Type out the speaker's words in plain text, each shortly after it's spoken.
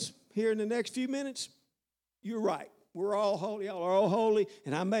here in the next few minutes, you're right. We're all holy. Y'all are all holy,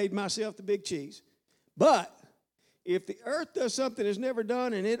 and I made myself the big cheese. But if the earth does something it's never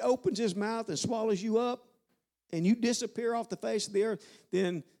done and it opens his mouth and swallows you up and you disappear off the face of the earth,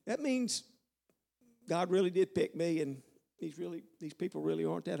 then that means God really did pick me, and these people really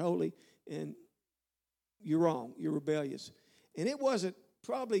aren't that holy, and you're wrong. You're rebellious. And it wasn't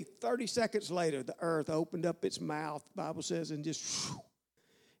probably 30 seconds later the earth opened up its mouth, the Bible says, and just whew,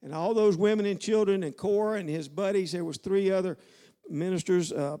 and all those women and children and Korah and his buddies, there was 3 other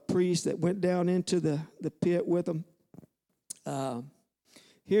ministers, priests that went down into the pit with them.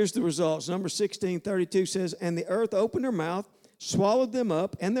 Here's the results. Numbers 16:32 says, and the earth opened her mouth, swallowed them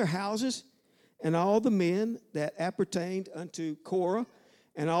up and their houses, and all the men that appertained unto Korah,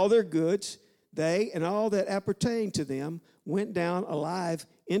 and all their goods. They and all that appertained to them went down alive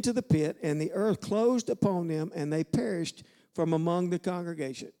into the pit, and the earth closed upon them, and they perished from among the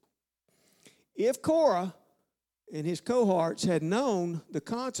congregation. If Korah and his cohorts had known the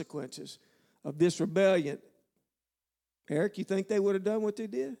consequences of this rebellion, Eric, you think they would have done what they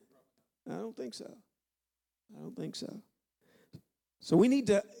did? I don't think so. So we need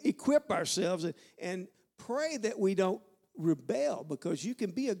to equip ourselves and pray that we don't rebel, because you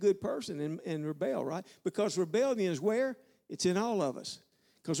can be a good person and rebel, right? Because rebellion is where? It's in all of us.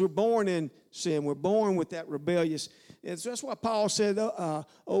 Because we're born in sin. We're born with that rebellious. And so that's why Paul said,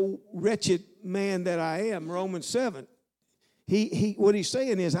 oh, wretched man that I am, Romans 7. What he's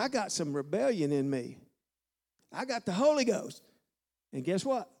saying is, I got some rebellion in me. I got the Holy Ghost. And guess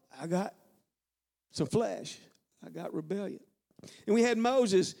what? I got some flesh. I got rebellion. And we had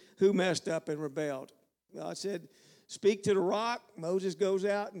Moses who messed up and rebelled. God said, speak to the rock. Moses goes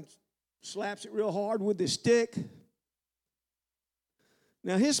out and slaps it real hard with his stick.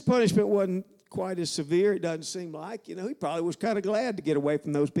 Now, his punishment wasn't quite as severe, it doesn't seem like. He probably was kind of glad to get away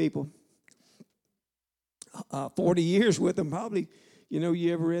from those people. 40 years with them, probably.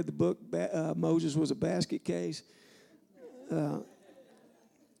 You ever read the book, Moses Was a Basket Case?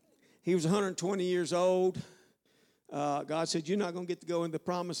 He was 120 years old. God said, you're not going to get to go into the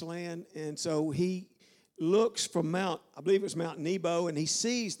promised land. And so he looks from Mount Nebo, and he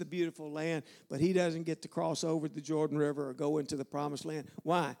sees the beautiful land, but he doesn't get to cross over the Jordan River or go into the promised land.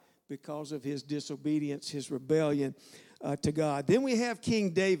 Why? Because of his disobedience, his rebellion to God. Then we have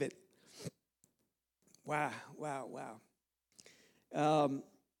King David. Wow.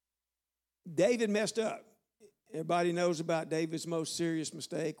 David messed up. Everybody knows about David's most serious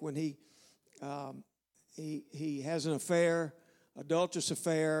mistake when he has an affair, adulterous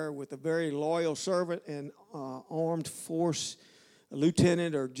affair with a very loyal servant and armed force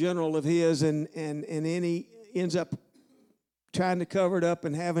lieutenant or general of his, and then he ends up trying to cover it up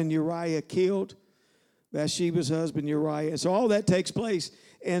and having Uriah killed, Bathsheba's husband Uriah. So all that takes place.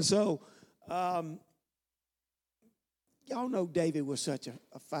 And so y'all know David was such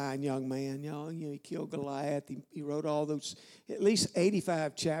a fine young man. He killed Goliath. He wrote all those, at least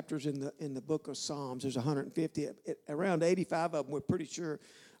 85 chapters in the book of Psalms. There's 150. Around 85 of them, we're pretty sure,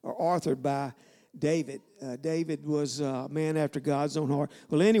 are authored by David. David was a man after God's own heart.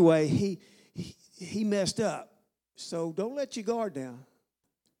 Well, anyway, he messed up. So don't let your guard down.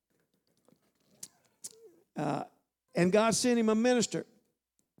 And God sent him a minister.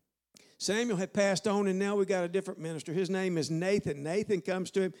 Samuel had passed on, and now we got a different minister. His name is Nathan. Nathan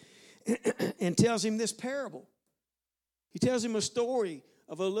comes to him and tells him this parable. He tells him a story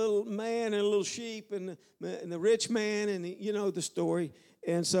of a little man and a little sheep and the rich man, and you know the story.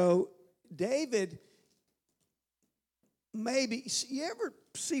 And so David, maybe, you ever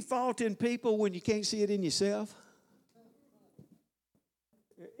see fault in people when you can't see it in yourself?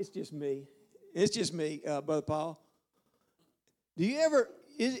 It's just me. Brother Paul. Do you ever...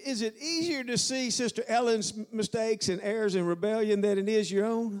 Is it easier to see Sister Ellen's mistakes and errors and rebellion than it is your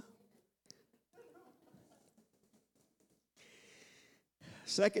own?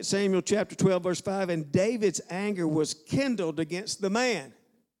 2 Samuel chapter 12, verse 5, and David's anger was kindled against the man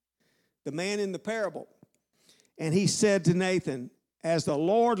in the parable. And he said to Nathan, as the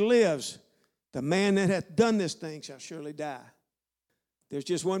Lord lives, the man that hath done this thing shall surely die. There's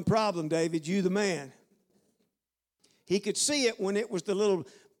just one problem, David, you the man. He could see it when it was the little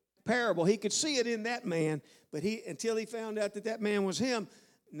parable. He could see it in that man, but until he found out that man was him,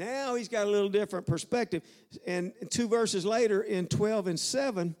 now he's got a little different perspective. And 2 verses later, in 12 and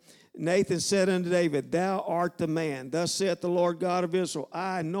 7, Nathan said unto David, thou art the man. Thus saith the Lord God of Israel,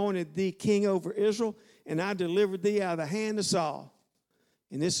 I anointed thee king over Israel, and I delivered thee out of the hand of Saul.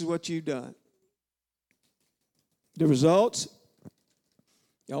 And this is what you've done. The results,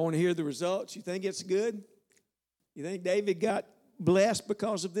 y'all want to hear the results? You think it's good? You think David got blessed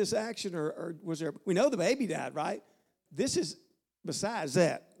because of this action, or was there? We know the baby died, right? This is besides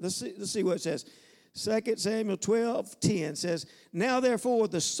that. Let's see what it says. 2 Samuel 12:10 says, "Now therefore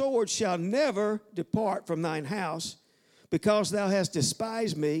the sword shall never depart from thine house, because thou hast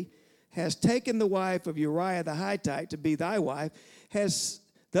despised me, hast taken the wife of Uriah the Hittite to be thy wife,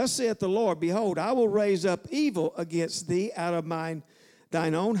 thus saith the Lord, behold, I will raise up evil against thee out of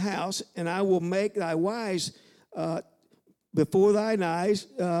thine own house, and I will make thy wives before thine eyes.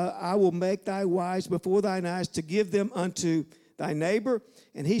 I will make thy wives before thine eyes to give them unto thy neighbor,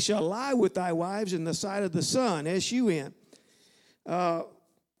 and he shall lie with thy wives in the sight of the sun." S-U-N.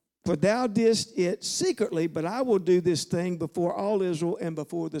 "For thou didst it secretly, but I will do this thing before all Israel and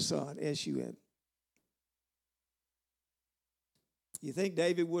before the sun." S-U-N. You think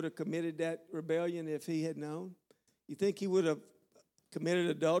David would have committed that rebellion if he had known? You think he would have committed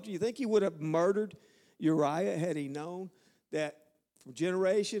adultery? You think he would have murdered Uriah had he known that from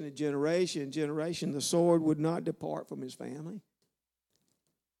generation and generation and generation the sword would not depart from his family?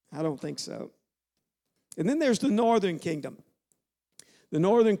 I don't think so. And then there's the northern kingdom. The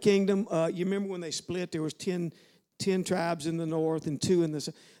northern kingdom, you remember when they split, there was 10 tribes in the north and 2 in the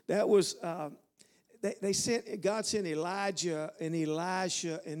south. That was, God sent Elijah and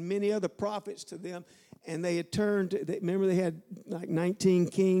Elisha and many other prophets to them, and they had turned, remember they had like 19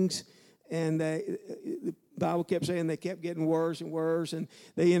 kings, and the Bible kept saying they kept getting worse and worse, and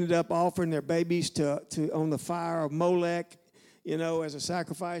they ended up offering their babies to on the fire of Molech, as a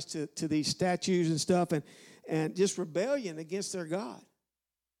sacrifice to these statues and stuff, and just rebellion against their God.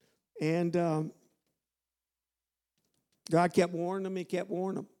 And God kept warning them. He kept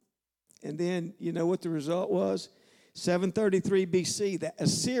warning them. And then, you know what the result was? 733 BC, the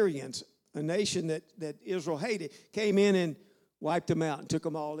Assyrians, a nation that Israel hated, came in and wiped them out and took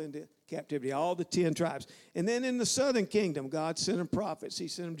them all into captivity, all the 10 tribes. And then in the southern kingdom, God sent them prophets. He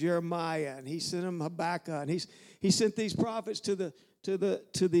sent them Jeremiah, and he sent them Habakkuk, and he sent these prophets to the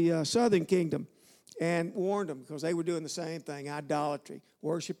southern kingdom and warned them because they were doing the same thing: idolatry,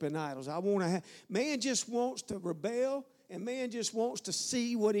 worshiping idols. Man just wants to rebel, and man just wants to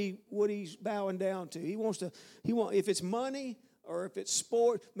see what he's bowing down to. If it's money or if it's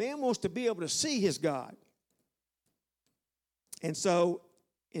sport, man wants to be able to see his God. And so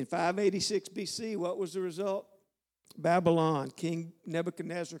in 586 BC, what was the result? Babylon. King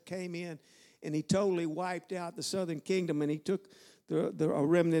Nebuchadnezzar came in, and he totally wiped out the southern kingdom, and he took the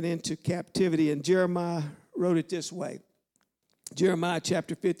remnant into captivity. And Jeremiah wrote it this way. Jeremiah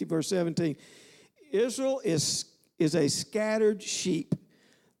chapter 50, verse 17. "Israel is a scattered sheep.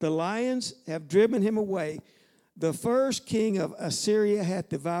 The lions have driven him away. The first king of Assyria hath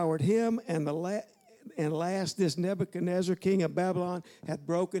devoured him, and last this Nebuchadnezzar, king of Babylon, hath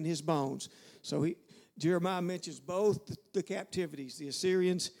broken his bones." So Jeremiah mentions both the captivities, the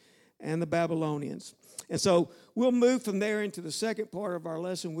Assyrians and the Babylonians. And so we'll move from there into the second part of our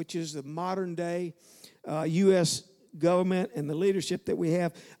lesson, which is the modern day U.S. government and the leadership that we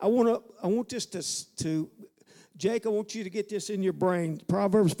have. I want this to Jake, I want you to get this in your brain.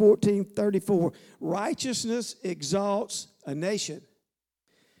 Proverbs 14:34. "Righteousness exalts a nation.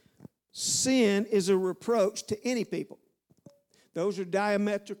 Sin is a reproach to any people." Those are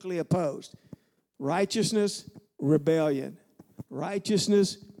diametrically opposed. Righteousness, rebellion.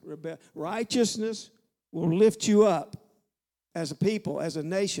 Righteousness, rebellion. Righteousness will lift you up as a people, as a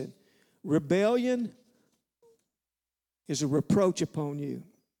nation. Rebellion is a reproach upon you.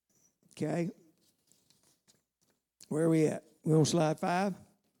 Okay? Where are we at? We're on slide 5.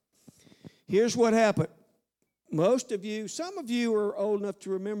 Here's what happened. Most of you, some of you are old enough to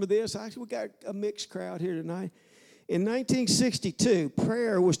remember this. Actually, we got a mixed crowd here tonight. In 1962,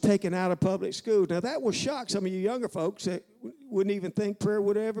 prayer was taken out of public schools. Now, that will shock some of you younger folks that wouldn't even think prayer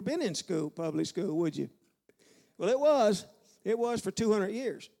would have ever been in school, public school, would you? Well, it was. It was for 200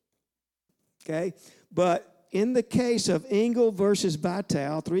 years. Okay? But in the case of Engel versus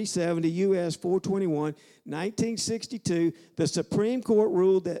Vitale, 370 U.S. 421, 1962, the Supreme Court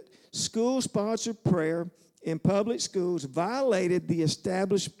ruled that school-sponsored prayer in public schools violated the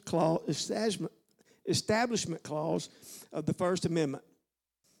Establishment Clause of the First Amendment.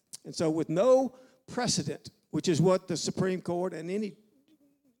 And so with no precedent, which is what the Supreme Court and any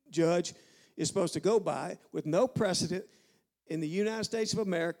judge is supposed to go by, with no precedent in the United States of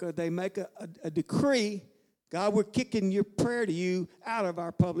America, they make a decree: God, we're kicking your prayer to you out of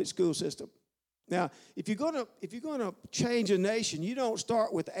our public school system. Now, if you're going to change a nation, you don't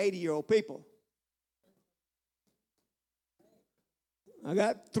start with 80-year-old people. I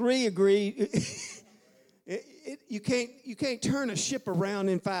got 3 agree. You can't turn a ship around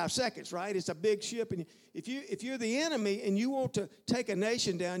in 5 seconds, right? It's a big ship, and if you're the enemy and you want to take a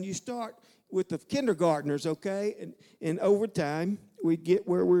nation down, you start with the kindergartners, okay? And over time, we get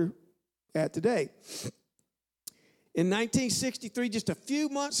where we're at today. In 1963, just a few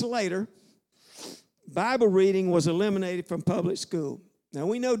months later, Bible reading was eliminated from public school. Now,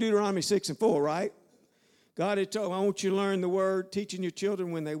 we know Deuteronomy 6 and 4, right? God had told, I want you to learn the word, teaching your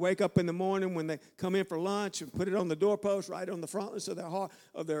children when they wake up in the morning, when they come in for lunch, and put it on the doorpost, right on the frontlets of their heart,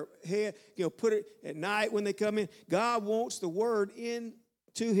 of their head. Put it at night when they come in. God wants the word into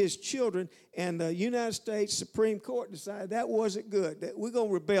his children, and the United States Supreme Court decided that wasn't good, that we're going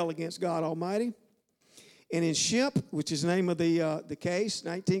to rebel against God Almighty. And in Shemp, which is the name of the case,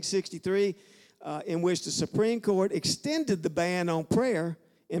 1963, in which the Supreme Court extended the ban on prayer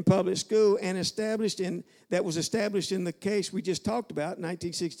in public school and that was established in the case we just talked about,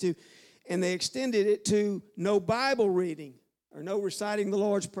 1962, and they extended it to no Bible reading or no reciting the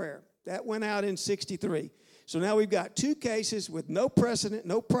Lord's Prayer. That went out in 63. So now we've got two cases with no precedent,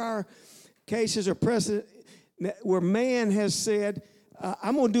 no prior cases or precedent, where man has said,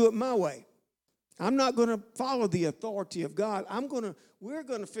 I'm going to do it my way. I'm not going to follow the authority of God. We're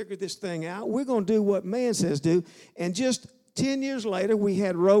going to figure this thing out. We're going to do what man says do. And just 10 years later, we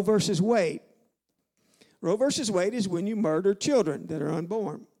had Roe versus Wade. Roe versus Wade is when you murder children that are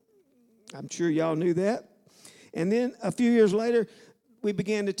unborn. I'm sure y'all knew that. And then a few years later, we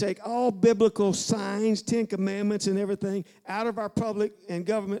began to take all biblical signs, 10 Commandments and everything, out of our public and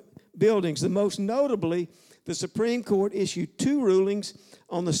government buildings. The most notably, the Supreme Court issued 2 rulings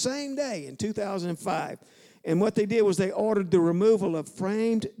on the same day in 2005. And what they did was they ordered the removal of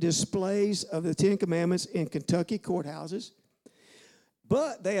framed displays of the 10 Commandments in Kentucky courthouses.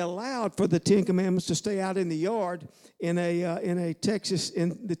 But they allowed for the 10 Commandments to stay out in the yard in the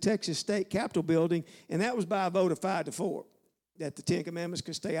Texas State Capitol building, and that was by a vote of 5-4, that the 10 Commandments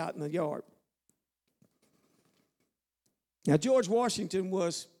could stay out in the yard. Now, George Washington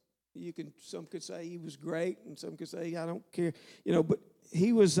was, some could say he was great, and some could say I don't care, but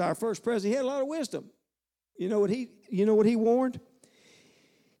he was our first president. He had a lot of wisdom. You know what he warned?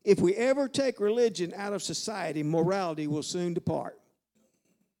 If we ever take religion out of society, morality will soon depart.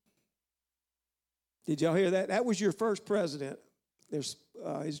 Did y'all hear that? That was your first president. Is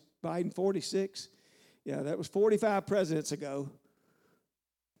Biden 46? Yeah, that was 45 presidents ago.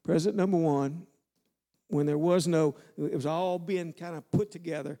 President number 1, when it was all being kind of put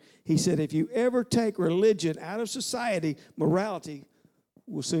together. He said, if you ever take religion out of society, morality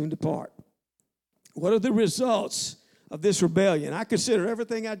will soon depart. What are the results of this rebellion? I consider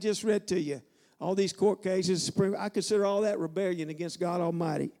everything I just read to you, all these court cases, I consider all that rebellion against God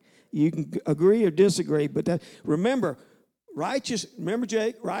Almighty. You can agree or disagree, but remember,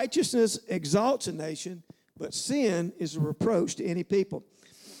 Jake, righteousness exalts a nation, but sin is a reproach to any people.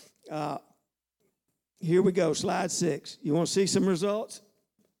 Here we go, slide 6. You want to see some results?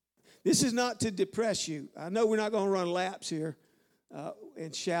 This is not to depress you. I know we're not going to run laps here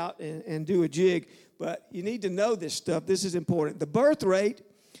and shout and do a jig, but you need to know this stuff. This is important. The birth rate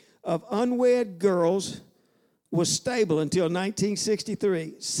of unwed girls was stable until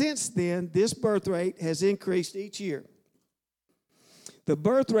 1963. Since then, this birth rate has increased each year. The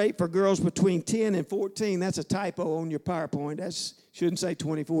birth rate for girls between 10 and 14, that's a typo on your PowerPoint. That shouldn't say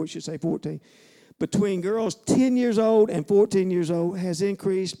 24, it should say 14. Between girls 10 years old and 14 years old has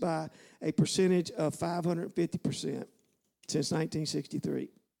increased by a percentage of 550% since 1963.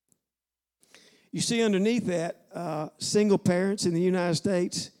 You see underneath that, single parents in the United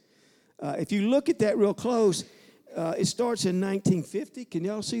States. If you look at that real close, it starts in 1950. Can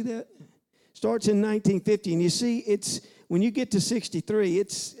y'all see that? Starts in 1950, and you see when you get to 63,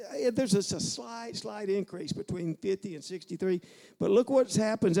 there's a slight increase between 50 and 63. But look what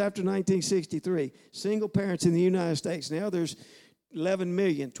happens after 1963. Single parents in the United States. Now there's 11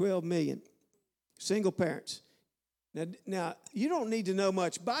 million, 12 million single parents. Now you don't need to know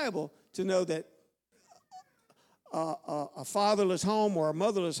much Bible to know that a fatherless home or a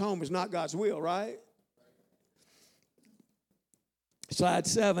motherless home is not God's will, right? Slide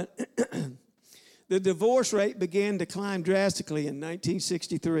 7. The divorce rate began to climb drastically in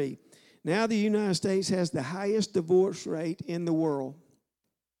 1963. Now the United States has the highest divorce rate in the world.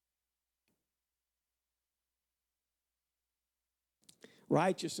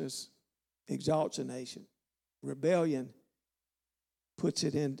 Righteousness exalts a nation. Rebellion puts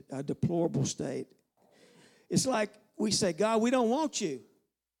it in a deplorable state. It's like we say, God, we don't want you.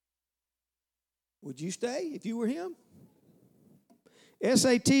 Would you stay if you were him?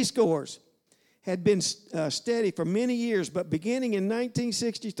 SAT scores had been steady for many years, but beginning in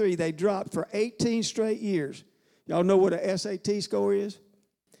 1963, they dropped for 18 straight years. Y'all know what a SAT score is?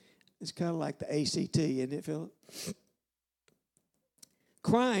 It's kind of like the ACT, isn't it, Philip?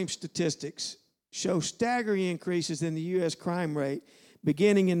 Crime statistics show staggering increases in the U.S. crime rate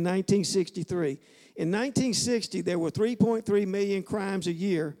beginning in 1963. In 1960, there were 3.3 million crimes a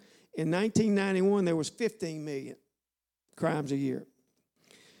year. In 1991, there was 15 million crimes a year.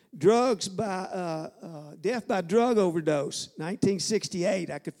 Death by drug overdose, 1968.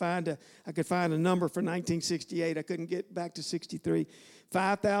 I could find a number for 1968. I couldn't get back to 63.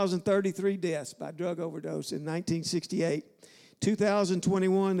 5,033 deaths by drug overdose in 1968.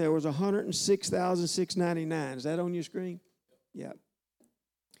 2021, there was 106,699. Is that on your screen? Yeah.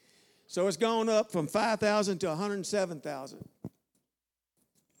 So it's gone up from 5,000 to 107,000.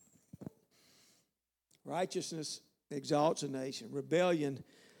 Righteousness exalts a nation. Rebellion,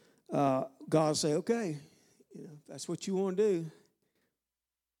 God say, okay, that's what you want to do.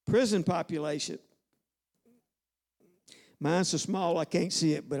 Prison population. Mine's so small I can't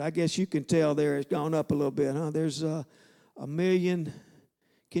see it, but I guess you can tell there it's gone up a little bit, huh? There's 1 million.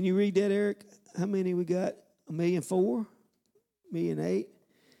 Can you read that, Eric? How many we got? 1,000,004? 1,000,008?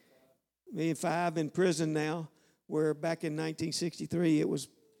 1,005,000 in prison now, where back in 1963 it was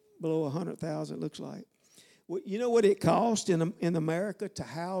below 100,000, it looks like. Well, you know what it cost in America to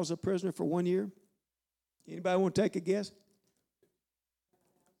house a prisoner for 1 year? Anybody want to take a guess?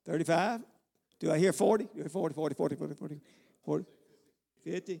 35? Do I hear 40? 40,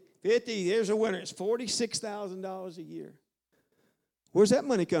 50? 50, there's a winner. It's $46,000 a year. Where's that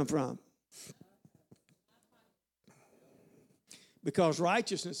money come from? Because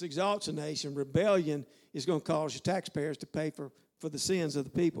righteousness exalts a nation. Rebellion is going to cause your taxpayers to pay for the sins of the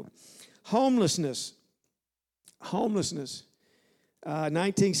people. Homelessness.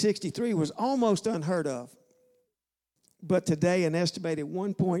 1963 was almost unheard of. But today, an estimated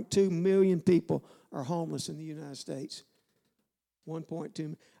 1.2 million people are homeless in the United States.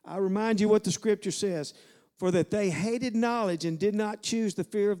 1.2. I remind you what the scripture says. For that they hated knowledge and did not choose the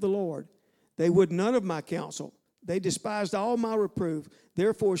fear of the Lord. They would none of my counsel. They despised all my reproof.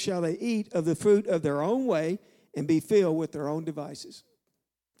 Therefore shall they eat of the fruit of their own way and be filled with their own devices.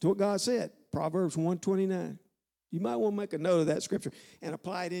 That's what God said. Proverbs 1:29. You might want to make a note of that scripture and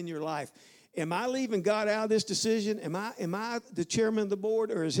apply it in your life. Am I leaving God out of this decision? Am I the chairman of the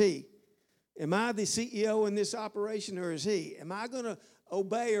board, or is he? Am I the CEO in this operation, or is he? Am I going to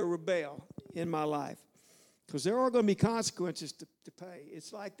obey or rebel in my life? Because there are going to be consequences to pay.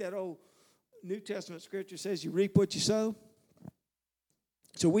 It's like that old New Testament scripture says, you reap what you sow.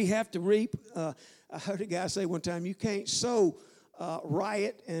 So we have to reap. I heard a guy say one time, you can't sow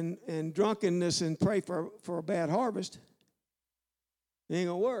riot and drunkenness and pray for a bad harvest. It ain't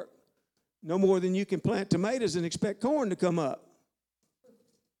going to work. No more than you can plant tomatoes and expect corn to come up.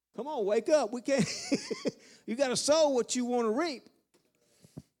 Come on, wake up. We can't. You got to sow what you want to reap.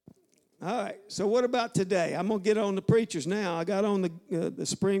 All right, so what about today? I'm going to get on the preachers now. I got on the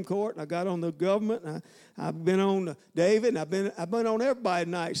Supreme Court, and I got on the government, and I've been on David, and I've been on everybody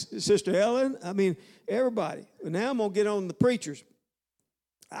tonight. Sister Ellen, everybody. But now I'm going to get on the preachers.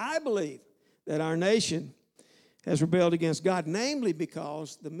 I believe that our nation has rebelled against God, namely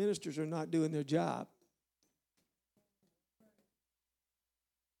because the ministers are not doing their job.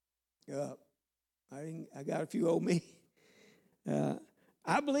 I got a few old me.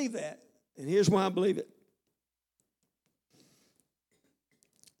 I believe that, and here's why I believe it.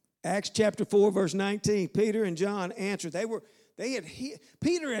 Acts chapter 4, verse 19. Peter and John answered.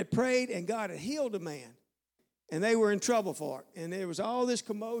 Peter had prayed, and God had healed a man. And they were in trouble for it. And there was all this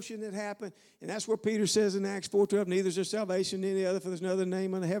commotion that happened. And that's where Peter says in Acts 4:12, neither is there salvation in any other, for there's no other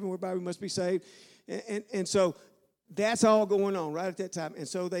name under heaven whereby we must be saved. And so that's all going on right at that time. And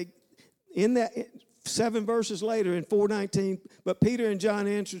so 7 verses later in 4:19, but Peter and John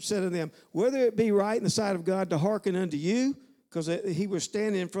answered, said to them, whether it be right in the sight of God to hearken unto you, because he was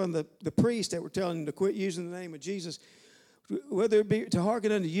standing in front of the priests that were telling him to quit using the name of Jesus, whether it be to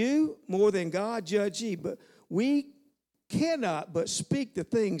hearken unto you more than God, judge ye. But we cannot but speak the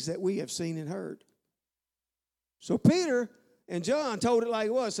things that we have seen and heard. So Peter and John told it like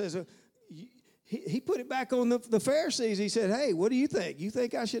it was. Says, he put it back on the Pharisees. He said, hey, what do you think? You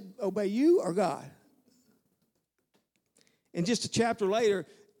think I should obey you or God? And just a chapter later,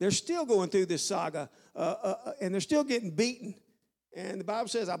 they're still going through this saga, and they're still getting beaten. And the Bible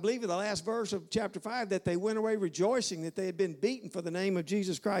says, I believe in the last verse of chapter 5, that they went away rejoicing that they had been beaten for the name of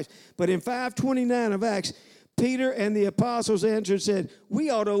Jesus Christ. But in 5:29 of Acts, Peter and the apostles answered and said, we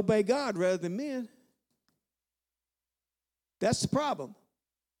ought to obey God rather than men. That's the problem.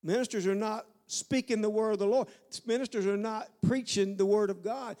 Ministers are not speaking the word of the Lord. Ministers are not preaching the word of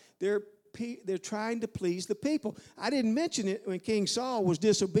God. They're they're trying to please the people. I didn't mention it when King Saul was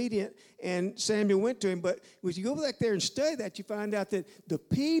disobedient and Samuel went to him, but when you go back there and study that, you find out that the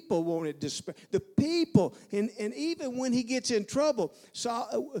people wanted despair. The people, and even when he gets in trouble,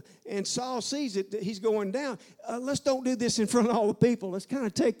 Saul sees it, that he's going down. Let's don't do this in front of all the people. Let's kind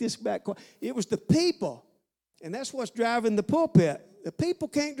of take this back. It was the people, and that's what's driving the pulpit. The people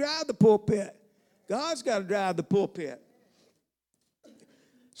can't drive the pulpit. God's got to drive the pulpit.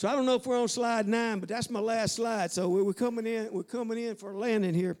 So I don't know if we're on slide 9, but that's my last slide. So we're coming in for a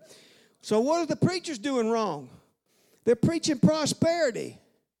landing here. So what are the preachers doing wrong? They're preaching prosperity.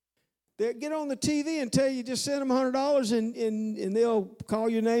 They get on the TV and tell you just send them $100 and they'll call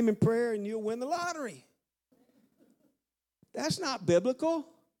your name in prayer and you'll win the lottery. That's not biblical.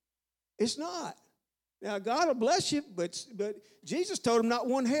 It's not. Now, God will bless you, but Jesus told them not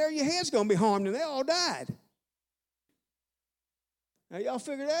one hair of your head's going to be harmed, and they all died. Now, y'all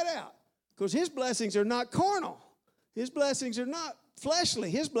figure that out, because his blessings are not carnal. His blessings are not fleshly.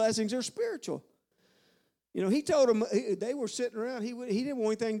 His blessings are spiritual. You know, he told them, they were sitting around. He didn't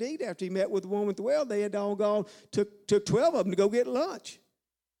want anything to eat after he met with the woman at the well. They had all gone, took 12 of them to go get lunch.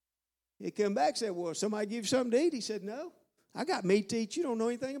 He came back and said, well, somebody give you something to eat? He said, no, I got meat to eat you don't know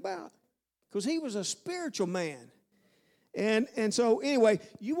anything about. Because he was a spiritual man. And so, anyway,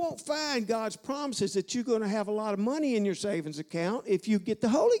 you won't find God's promises that you're going to have a lot of money in your savings account if you get the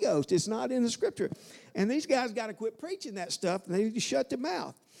Holy Ghost. It's not in the Scripture. And these guys got to quit preaching that stuff, and they need to shut their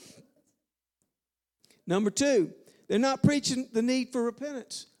mouth. Number 2, they're not preaching the need for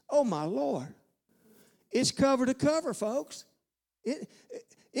repentance. Oh, my Lord. It's cover to cover, folks.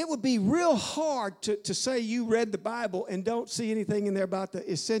 It would be real hard to say you read the Bible and don't see anything in there about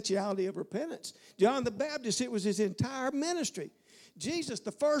the essentiality of repentance. John the Baptist, it was his entire ministry. Jesus,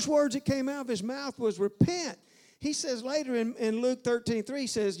 the first words that came out of his mouth was repent. He says later in Luke 13:3, he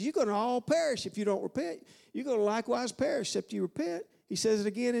says, you're going to all perish if you don't repent. You're going to likewise perish except you repent. He says it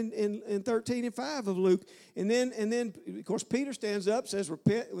again in 13:5 of Luke. And then, of course, Peter stands up, says,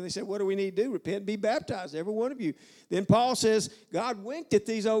 repent. When they said, what do we need to do? Repent and be baptized, every one of you. Then Paul says, God winked at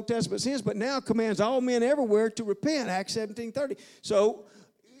these Old Testament sins, but now commands all men everywhere to repent, Acts 17:30. So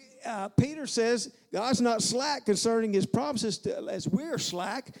Peter says, God's not slack concerning his promises as we're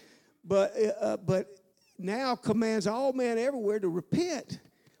slack, but now commands all men everywhere to repent.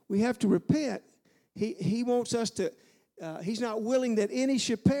 We have to repent. He wants us to... he's not willing that any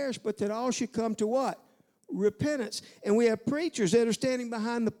should perish, but that all should come to what? Repentance. And we have preachers that are standing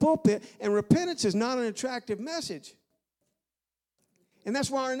behind the pulpit, and repentance is not an attractive message. And that's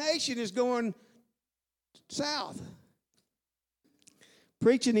why our nation is going south.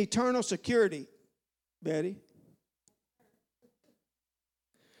 Preaching eternal security, Betty.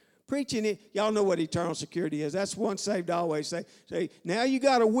 Preaching it, y'all know what eternal security is. That's once saved, always saved. Say, now you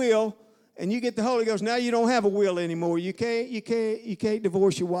got a will. And you get the Holy Ghost. Now you don't have a will anymore. You can't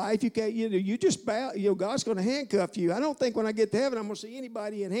divorce your wife. You just bow. You know, God's going to handcuff you. I don't think when I get to heaven I'm going to see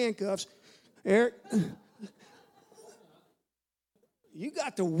anybody in handcuffs. Eric, you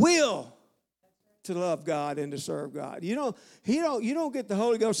got the will to love God and to serve God. You don't get the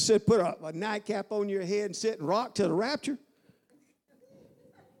Holy Ghost to sit, put a nightcap on your head and sit and rock till the rapture.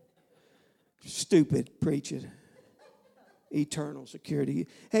 Stupid preaching. Eternal security.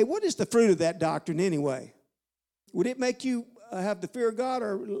 Hey, what is the fruit of that doctrine anyway? Would it make you have the fear of God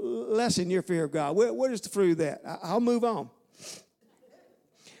or lessen your fear of God? What is the fruit of that? I'll move on.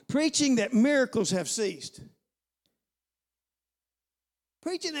 Preaching that miracles have ceased.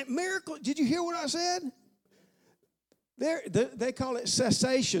 Preaching that miracles. Did you hear what I said? They call it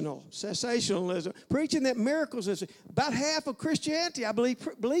cessationalism. Preaching that miracles is about half of Christianity, I believe,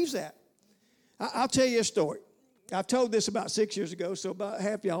 believes that. I'll tell you a story. I've told this about 6 years ago, so about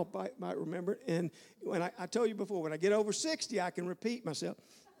half y'all might remember it. And when I told you before, when I get over 60, I can repeat myself.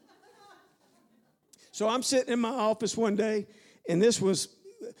 So I'm sitting in my office one day, and this was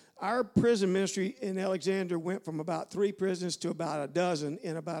our prison ministry in Alexandria went from about 3 prisons to about a dozen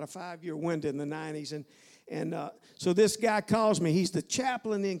in about a 5-year window in the 90s. And so this guy calls me. He's the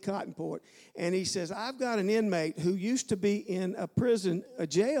chaplain in Cottonport. And he says, I've got an inmate who used to be in a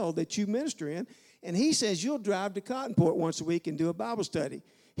jail that you minister in. And he says, you'll drive to Cottonport once a week and do a Bible study.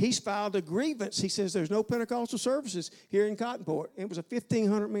 He's filed a grievance. He says, there's no Pentecostal services here in Cottonport. It was a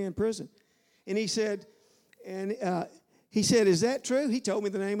 1,500-man prison. And he said, is that true? He told me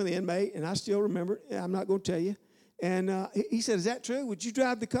the name of the inmate, and I still remember it. I'm not going to tell you. And he said, is that true? Would you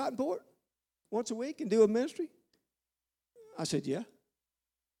drive to Cottonport once a week and do a ministry? I said, yeah.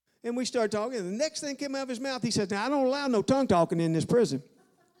 And we started talking. And the next thing came out of his mouth, he said, now, I don't allow no tongue talking in this prison.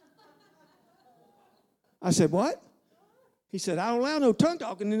 I said, what? He said, I don't allow no tongue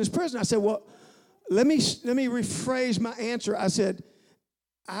talking in this prison. I said, well, let me rephrase my answer. I said,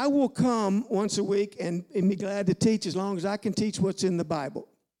 I will come once a week and be glad to teach as long as I can teach what's in the Bible.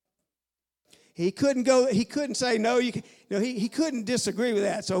 He couldn't say no. He couldn't disagree with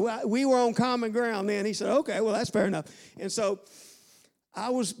that. So we were on common ground then. He said, okay, well, that's fair enough. And so I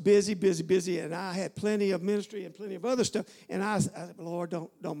was busy, and I had plenty of ministry and plenty of other stuff. And I said, Lord,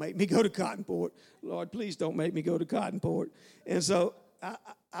 don't make me go to Cottonport. Lord, please don't make me go to Cottonport. And so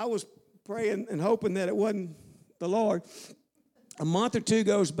I was praying and hoping that it wasn't the Lord. A month or two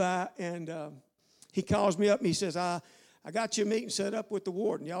goes by, and he calls me up, and he says, I got you a meeting set up with the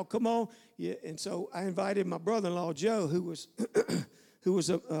warden. Y'all come on. Yeah. And so I invited my brother-in-law, Joe, who was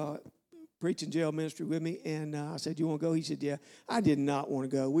preaching jail ministry with me, and I said, you want to go? He said, yeah. I did not want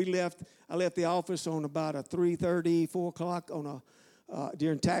to go. I left the office on about a 3:30, 4 o'clock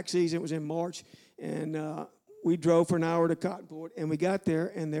during tax season. It was in March, and we drove for an hour to Cottonport, and we got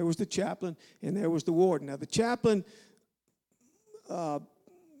there, and there was the chaplain, and there was the warden. Now, the chaplain,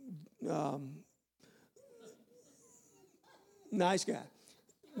 nice guy.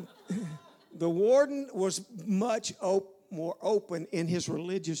 The warden was much more open in his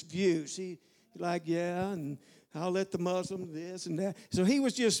religious views. He like, yeah, and I'll let the Muslim this and that. So he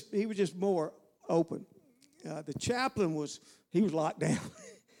was just more open. The chaplain was locked down.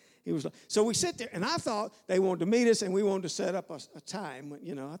 So we sit there, and I thought they wanted to meet us, and we wanted to set up a time.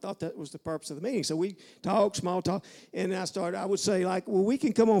 I thought that was the purpose of the meeting. So we talked, small talk, and I would say, like, well, we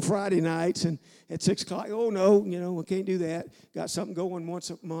can come on Friday nights and at 6 o'clock. Oh, no, we can't do that. Got something going once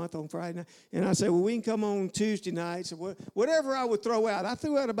a month on Friday night. And I said, well, we can come on Tuesday nights. Whatever I would throw out. I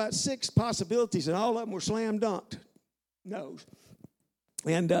threw out about 6 possibilities, and all of them were slam dunked. No.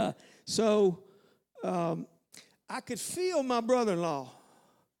 And so I could feel my brother-in-law.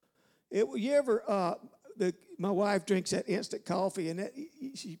 My wife drinks that instant coffee, and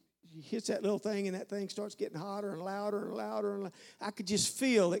she hits that little thing, and that thing starts getting hotter and louder and louder and louder. I could just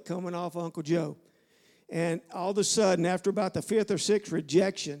feel it coming off Uncle Joe. And all of a sudden, after about the 5th or 6th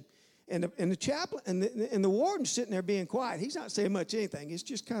rejection, and the chaplain and the warden's sitting there being quiet. He's not saying much anything. It's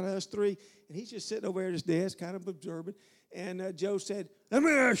just kind of us three, and he's just sitting over at his desk, kind of observing. And Joe said, let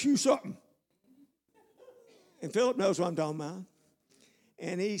me ask you something. And Philip knows what I'm talking about.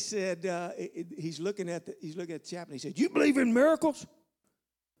 And he said, he's looking at the chaplain. He said, you believe in miracles?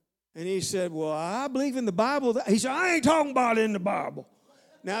 And he said, well, I believe in the Bible. He said, I ain't talking about in the Bible.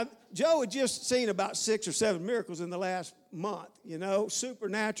 Now, Joe had just seen about 6 or 7 miracles in the last month,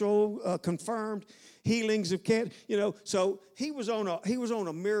 supernatural, confirmed healings of cancer, So he was on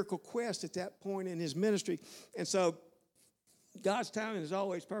a miracle quest at that point in his ministry. And so God's timing is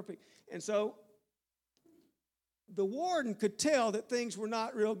always perfect. And so the warden could tell that things were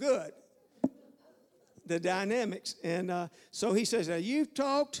not real good, the dynamics. And so he says, now you've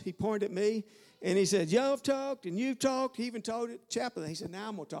talked. He pointed at me, and he said, you've talked, and you've talked. He even told it to the chaplain. He said, now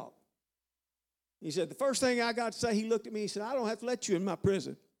I'm going to talk. He said, the first thing I got to say, he looked at me, he said, I don't have to let you in my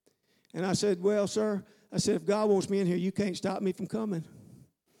prison. And I said, well, sir, if God wants me in here, you can't stop me from coming.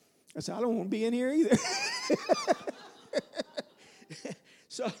 I said, I don't want to be in here either.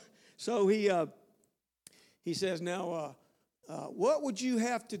 So he says, now, what would you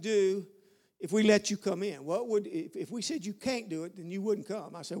have to do if we let you come in? If we said you can't do it, then you wouldn't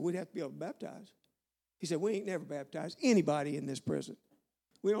come? I said, we'd have to be able to baptize. He said, we ain't never baptized anybody in this prison.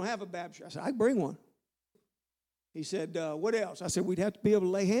 We don't have a baptistry. I said, I can bring one. He said, what else? I said, we'd have to be able to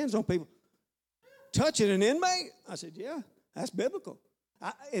lay hands on people. Touching an inmate? I said, yeah, that's biblical.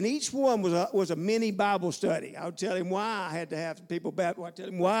 And each one was a mini Bible study. I would tell him why I had to have people baptized. I'd tell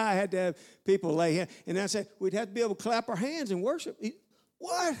him why I had to have people lay hands. And I said, we'd have to be able to clap our hands and worship.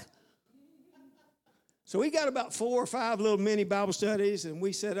 What? So we got about 4 or 5 little mini Bible studies, and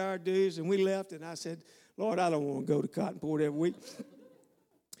we said our dues, and we left. And I said, Lord, I don't want to go to Cottonport every week.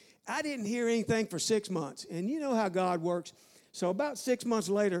 I didn't hear anything for 6 months. And you know how God works. So about 6 months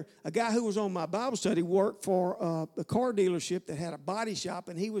later, a guy who was on my Bible study worked for a car dealership that had a body shop,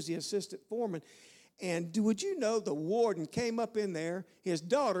 and he was the assistant foreman. And would you know the warden came up in there, his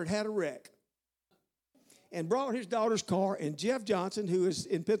daughter had a wreck, and brought his daughter's car, and Jeff Johnson, who is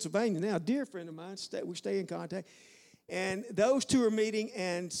in Pennsylvania now, a dear friend of mine, we stay in contact, and those two are meeting,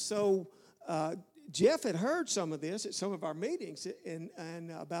 and so Jeff had heard some of this at some of our meetings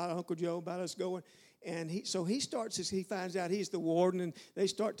and about Uncle Joe, about us going. And he finds out he's the warden, and they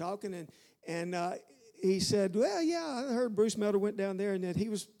start talking, and he said, well, yeah, I heard Bruce Melder went down there and that he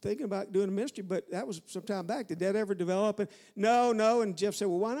was thinking about doing a ministry, but that was some time back. Did that ever develop? And no. And Jeff said,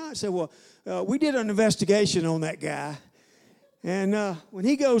 well, why not? I said, well, we did an investigation on that guy. And when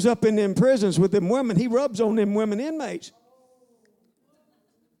he goes up in them prisons with them women, he rubs on them women inmates.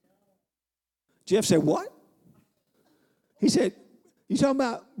 Jeff said, what? He said, you talking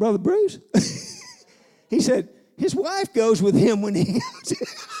about Brother Bruce? He said, his wife goes with him when he goes.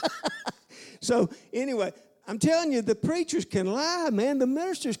 So anyway, I'm telling you, the preachers can lie, man. The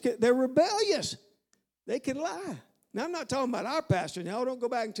ministers, they're rebellious. They can lie. Now, I'm not talking about our pastor. Now, don't go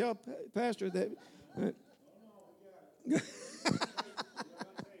back and tell pastor that.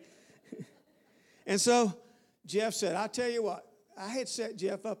 And so Jeff said, I'll tell you what. I had set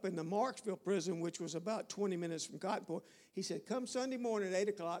Jeff up in the Marksville prison, which was about 20 minutes from Cottonport. He said, come Sunday morning at 8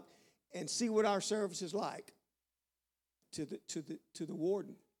 o'clock and see what our service is like to the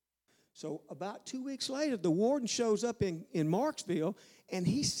warden. So about 2 weeks later, the warden shows up in Marksville, and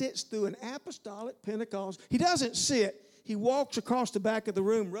he sits through an apostolic Pentecost. He doesn't sit. He walks across the back of the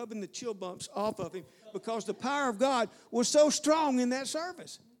room, rubbing the chill bumps off of him because the power of God was so strong in that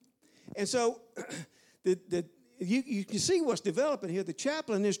service. And so you can see what's developing here. The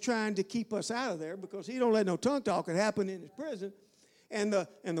chaplain is trying to keep us out of there because he don't let no tongue talking happen in his prison. And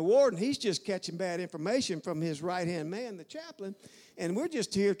the warden, he's just catching bad information from his right-hand man, the chaplain. And we're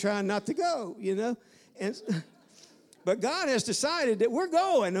just here trying not to go, you know. But God has decided that we're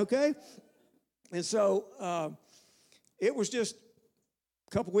going, okay? And so it was just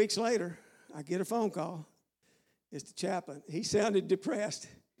a couple weeks later, I get a phone call. It's the chaplain. He sounded depressed.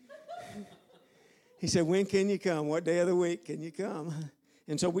 He said, when can you come? What day of the week can you come?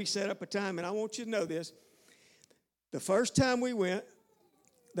 And so we set up a time, and I want you to know this. The first time we went,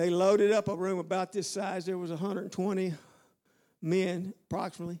 they loaded up a room about this size. There was 120 men,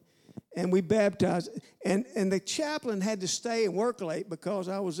 approximately, and we baptized. And the chaplain had to stay and work late because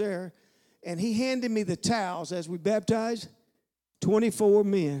I was there, and he handed me the towels as we baptized, 24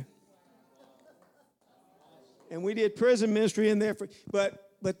 men. And we did prison ministry in there.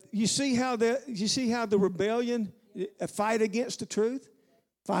 But you see how the rebellion, fight against the truth,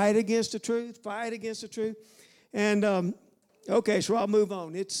 fight against the truth, fight against the truth. And okay, so I'll move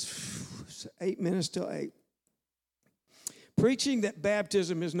on. It's 8 minutes till 8. Preaching that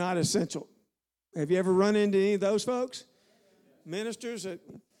baptism is not essential. Have you ever run into any of those folks? Ministers that,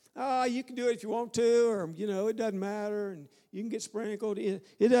 you can do it if you want to, or, it doesn't matter, and you can get sprinkled. It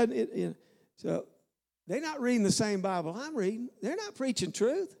doesn't, So they're not reading the same Bible I'm reading. They're not preaching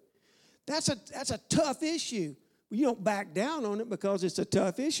truth. That's a tough issue. You don't back down on it because it's a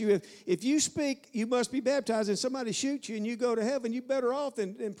tough issue. If you speak, you must be baptized, and somebody shoots you and you go to heaven, you're better off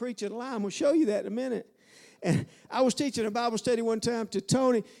than preaching a lie. We'll show you that in a minute. And I was teaching a Bible study one time to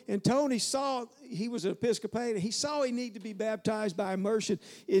Tony, and Tony saw, he was an Episcopalian, he saw he needed to be baptized by immersion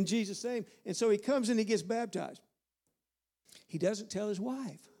in Jesus' name. And so he comes and he gets baptized. He doesn't tell his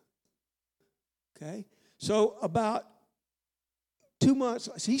wife. Okay? So about 2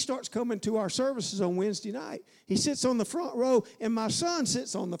 months, he starts coming to our services on Wednesday night. He sits on the front row, and my son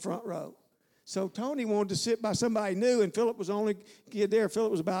sits on the front row. So Tony wanted to sit by somebody new, and Philip was the only kid there.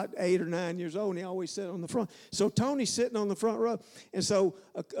 Philip was about 8 or 9 years old, and he always sat on the front. So Tony's sitting on the front row. And so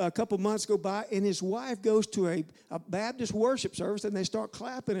a couple months go by, and his wife goes to a Baptist worship service, and they start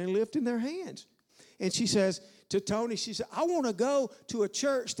clapping and lifting their hands. And she says to Tony, she said, I want to go to a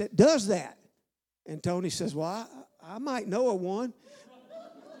church that does that. And Tony says, well, I might know of one.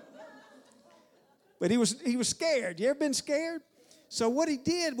 But he was scared. You ever been scared? So what he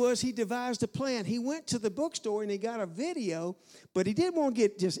did was he devised a plan. He went to the bookstore and he got a video, but he didn't want to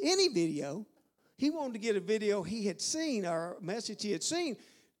get just any video. He wanted to get a video he had seen or a message he had seen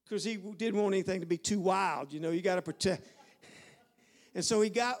because he didn't want anything to be too wild. You got to protect. And so he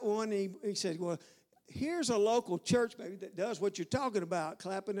got one. And he said, well, here's a local church maybe that does what you're talking about,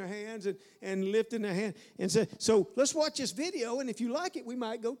 clapping their hands and lifting their hand. And said, so let's watch this video, and if you like it, we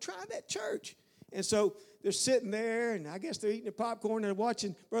might go try that church. And so they're sitting there, and I guess they're eating their popcorn. They're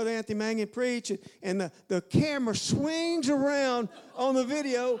watching Brother Anthony Mangan preach, and the camera swings around on the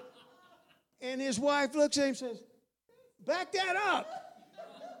video, and his wife looks at him and says, back that up.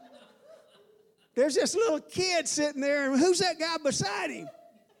 There's this little kid sitting there, and who's that guy beside him?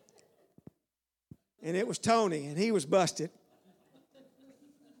 And it was Tony, and he was busted.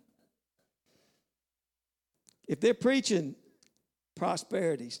 If they're preaching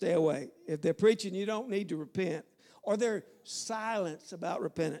prosperity, stay away. If they're preaching you don't need to repent, or they're silent about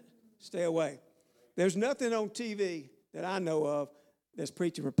repentance, stay away. There's nothing on TV that I know of that's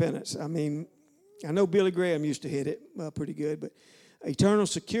preaching repentance. I mean, I know Billy Graham used to hit it pretty good, but eternal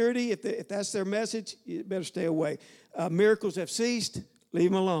security, if that's their message, you better stay away. Miracles have ceased, leave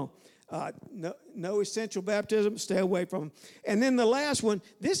them alone. No essential baptism, stay away from them. And then the last one,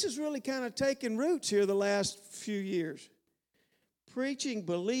 this is really kind of taking roots here the last few years. Preaching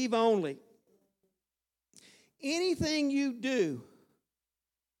believe only. Anything you do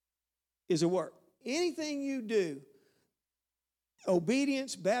is a work. anything you do,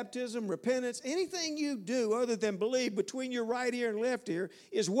 obedience, baptism, repentance, anything you do other than believe between your right ear and left ear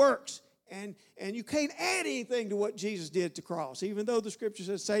is works. And you can't add anything to what Jesus did at the cross, even though the Scripture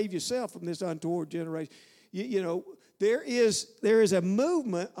says, save yourself from this untoward generation. You know, there is a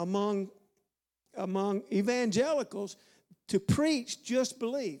movement among evangelicals to preach just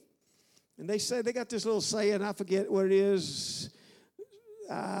believe. And they say, they got this little saying, I forget what it is,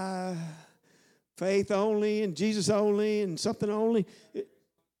 faith only and Jesus only and something only.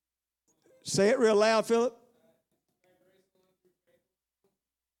 Say it real loud, Philip.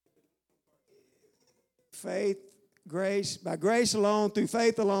 Faith, grace, by grace alone, through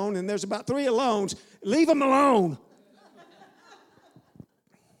faith alone, and there's about 3 alones. Leave them alone.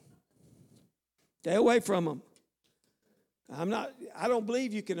 Stay away from them. I don't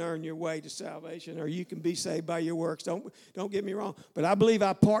believe you can earn your way to salvation or you can be saved by your works. Don't get me wrong. But I believe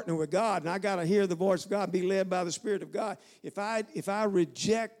I partner with God, and I got to hear the voice of God and be led by the Spirit of God. If I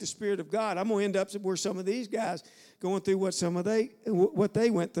reject the Spirit of God, I'm going to end up where some of these guys going through what they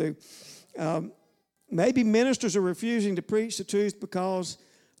went through. Maybe ministers are refusing to preach the truth because,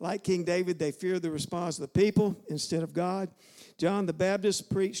 like King David, they fear the response of the people instead of God. John the Baptist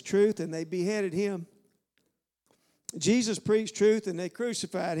preached truth, and they beheaded him. Jesus preached truth, and they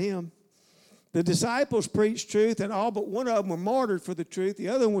crucified him. The disciples preached truth, and all but one of them were martyred for the truth. The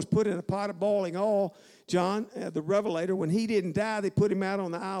other one was put in a pot of boiling oil. John, the Revelator, when he didn't die, they put him out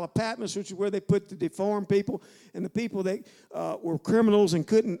on the Isle of Patmos, which is where they put the deformed people and the people that were criminals and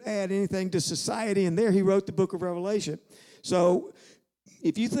couldn't add anything to society. And there he wrote the book of Revelation. So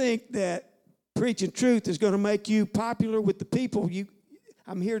if you think that preaching truth is going to make you popular with the people,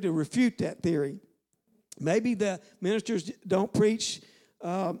 I'm here to refute that theory. Maybe the ministers don't preach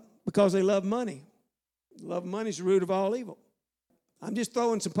because they love money. Love money is the root of all evil. I'm just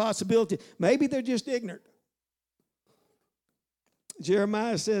throwing some possibility. Maybe they're just ignorant.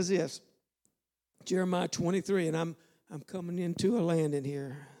 Jeremiah says this. Jeremiah 23, and I'm coming into a landing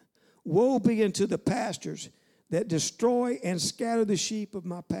here. Woe be unto the pastors that destroy and scatter the sheep of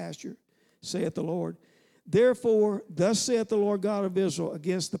my pasture, saith the Lord. Therefore, thus saith the Lord God of Israel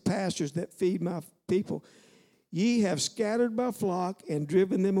against the pastors that feed my people. Ye have scattered my flock and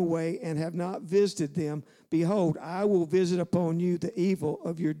driven them away and have not visited them. Behold, I will visit upon you the evil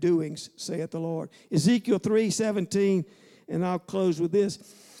of your doings, saith the Lord. Ezekiel 3:17, and I'll close with this.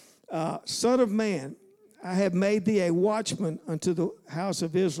 Son of man, I have made thee a watchman unto the house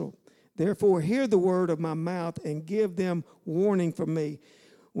of Israel. Therefore, hear the word of my mouth and give them warning from me.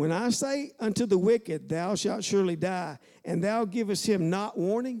 When I say unto the wicked, thou shalt surely die, and thou givest him not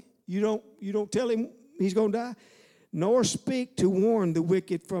warning, you don't tell him he's going to die, nor speak to warn the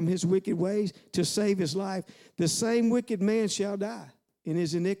wicked from his wicked ways to save his life, the same wicked man shall die in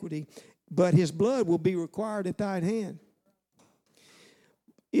his iniquity, but his blood will be required at thine hand.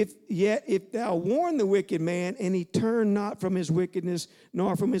 If thou warn the wicked man, and he turn not from his wickedness,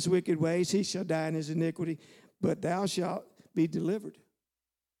 nor from his wicked ways, he shall die in his iniquity, but thou shalt be delivered.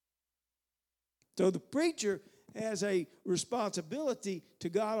 So the preacher has a responsibility to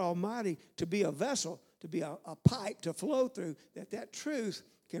God Almighty to be a vessel, to be a pipe to flow through, that truth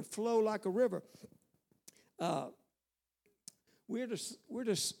can flow like a river. We're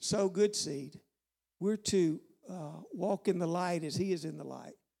to sow good seed. We're to walk in the light as He is in the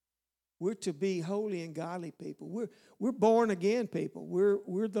light. We're to be holy and godly people. We're born again people.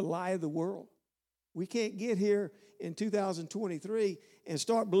 We're the light of the world. We can't get here in 2023 and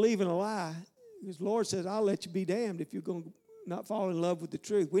start believing a lie. Because the Lord says, I'll let you be damned if you're going to not fall in love with the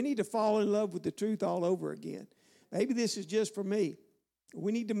truth. We need to fall in love with the truth all over again. Maybe this is just for me.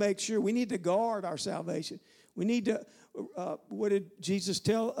 We need to make sure. We need to guard our salvation. We need to, what did Jesus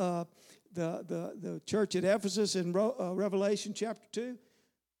tell the church at Ephesus in Revelation chapter 2?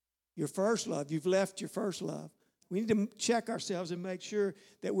 Your first love. You've left your first love. We need to check ourselves and make sure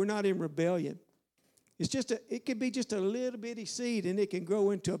that we're not in rebellion. It could be just a little bitty seed, and it can grow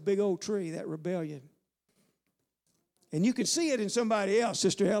into a big old tree, that rebellion. And you can see it in somebody else,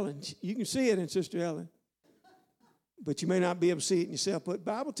 Sister Ellen. You can see it in Sister Ellen. But you may not be able to see it in yourself. But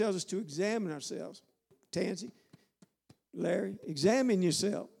the Bible tells us to examine ourselves. Tansy, Larry, examine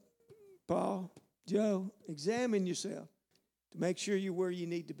yourself. Paul, Joe, examine yourself to make sure you're where you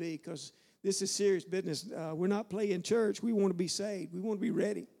need to be, because this is serious business. We're not playing church. We want to be saved. We want to be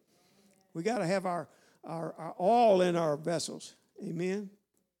ready. We got to have our all in our vessels. Amen.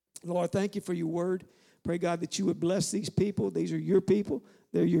 Lord, thank you for your word. Pray, God, that you would bless these people. These are your people.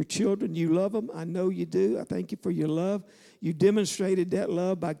 They're your children. You love them. I know you do. I thank you for your love. You demonstrated that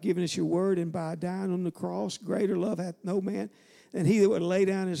love by giving us your word and by dying on the cross. Greater love hath no man than he that would lay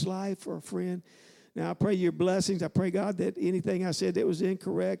down his life for a friend. Now, I pray your blessings. I pray, God, that anything I said that was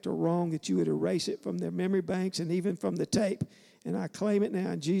incorrect or wrong, that you would erase it from their memory banks and even from the tape. And I claim it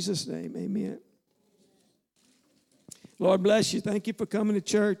now in Jesus' name. Amen. Lord bless you. Thank you for coming to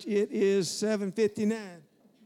church. It is 7:59.